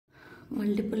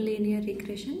Multiple linear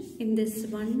regression. In this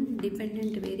one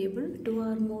dependent variable, two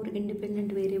or more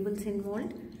independent variables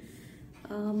involved.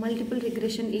 Multiple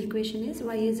regression equation is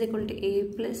y is equal to a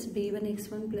plus b1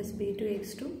 x1 plus b2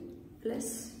 x2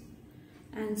 plus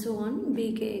and so on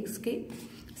bk xk.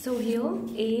 So here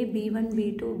a b1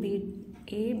 b2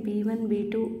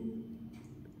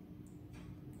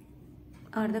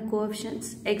 are the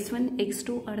coefficients, x1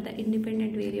 x2 are the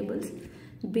independent variables.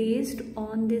 Based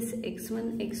on this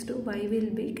x1 x2 y will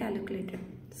be calculated.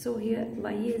 So here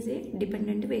y is a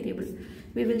dependent variable.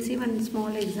 We will see one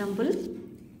small example.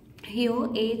 Here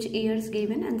age, years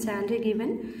given and salary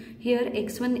given. Here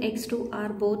x1 x2 are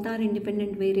both are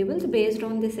independent variables. Based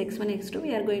on this x1 x2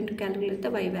 we are going to calculate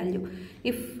the y value.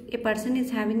 If a person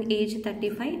is having age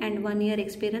 35 and 1 year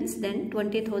experience, then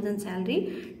 20,000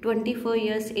 salary. 24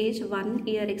 years age, 1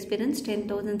 year experience,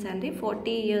 10,000 salary.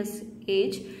 40 years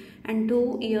age and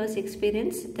 2 years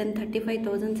experience, then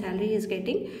 35,000 salary is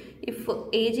getting. If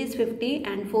age is 50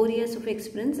 and 4 years of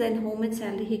experience, then how much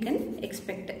salary he can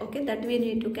expect. Okay, that we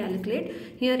need to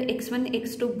calculate. Here x1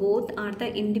 x2 both are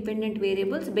the independent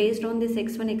variables. Based on this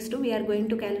x1 x2 we are going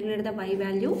to calculate the y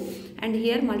value. And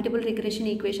here multiple regression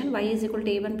equation, y is equal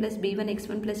to a1 plus b1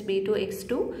 x1 plus b2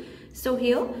 x2. So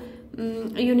here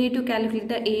you need to calculate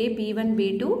the a, b1,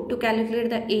 b2. To calculate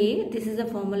the a, this is the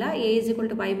formula. A is equal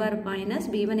to y bar minus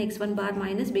b1 x1 bar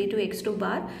minus b2 x2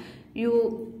 bar.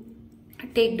 You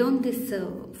take down this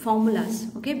formulas.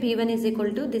 Okay, b1 is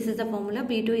equal to, this is the formula,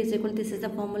 b2 is equal to, this is the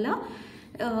formula.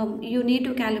 You need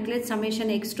to calculate summation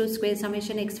x2 square,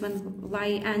 summation x1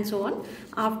 y and so on.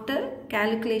 After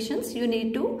calculations you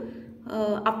need to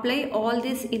apply all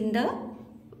this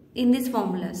in these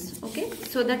formulas, okay,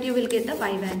 so that you will get the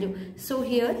y value. So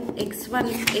here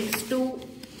x1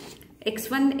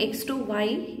 x2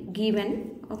 y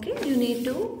given, okay, you need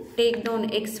to take down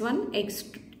x1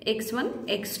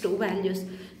 x2 values.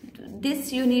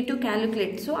 This you need to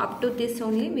calculate. So up to this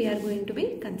only we are going to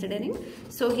be considering.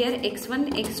 So here x1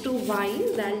 x2 y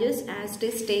values as it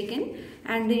is taken,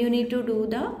 and you need to do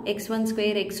the x1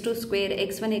 square, x2 square,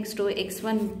 x1 x2,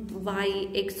 x1 y,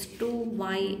 x2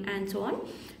 y and so on.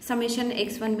 Summation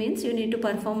x1 means you need to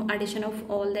perform addition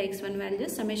of all the x1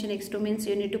 values. Summation x2 means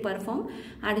you need to perform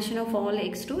addition of all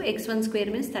x2. x1 square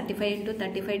means 35 into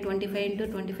 35, 25 into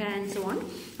 25 and so on.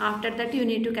 After that you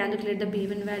need to calculate the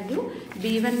b1 value.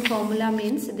 B1 formula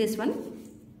means this one.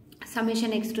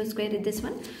 Summation x2 square is this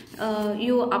one.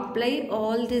 You apply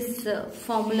all these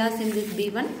formulas in this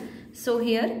b1. So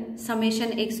here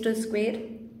summation x2 square,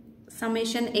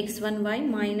 summation x1y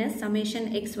minus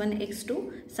summation x1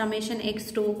 x2, summation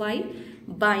x2y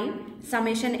by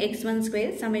summation x1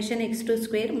 square, summation x2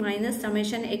 square minus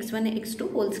summation x1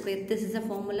 x2 whole square. This is a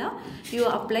formula. You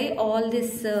apply all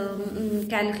these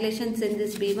calculations in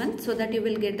this b1 so that you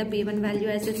will get the b1 value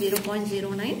as a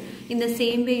 0.09. In the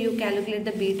same way you calculate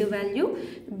the b2 value.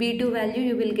 B2 value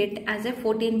you will get as a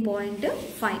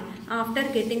 14.5. After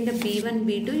getting the b1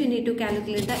 b2 you need to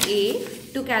calculate the a.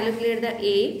 To calculate the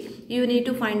a you need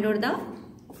to find out the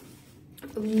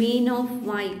mean of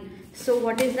y. So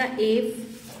what is the a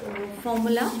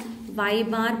formula? Y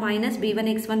bar minus b1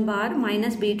 x1 bar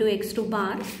minus b2 x2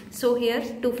 bar. So here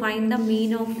to find the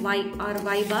mean of y or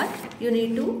y bar you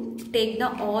need to take the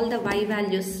all the y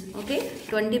values. Okay,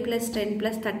 20 plus 10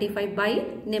 plus 35 by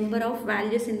number of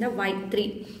values in the y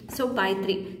 3. So by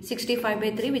 3, 65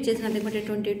 by 3 which is nothing but a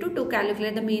 22. To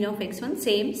calculate the mean of x1,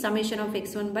 same summation of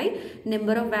x1 by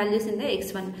number of values in the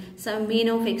x1. So mean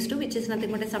of x2 which is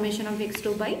nothing but a summation of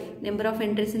x2 by number of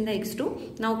entries in the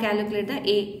x2. Now calculate the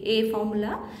a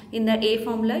formula. In the a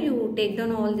formula you take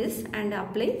down all this and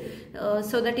apply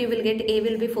so that you will get a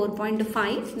will be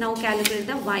 4.5. Now calculate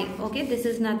the y. Okay, this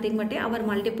is nothing but our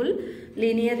multiple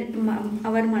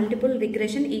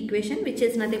regression equation which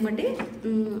is nothing but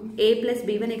a plus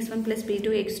b1 x1 plus b2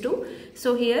 x2.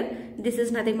 So here this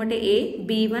is nothing but a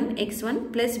b1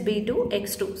 x1 plus b2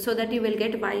 x2, so that you will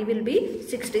get y will be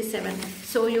 67.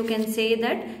 So you can say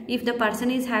that if the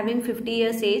person is having 50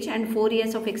 years age and 4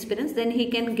 years of experience, then he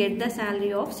can get the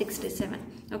salary of 67.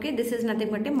 Okay, this is nothing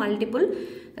but a multiple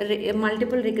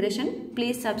regression.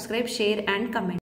 Please subscribe, share and comment.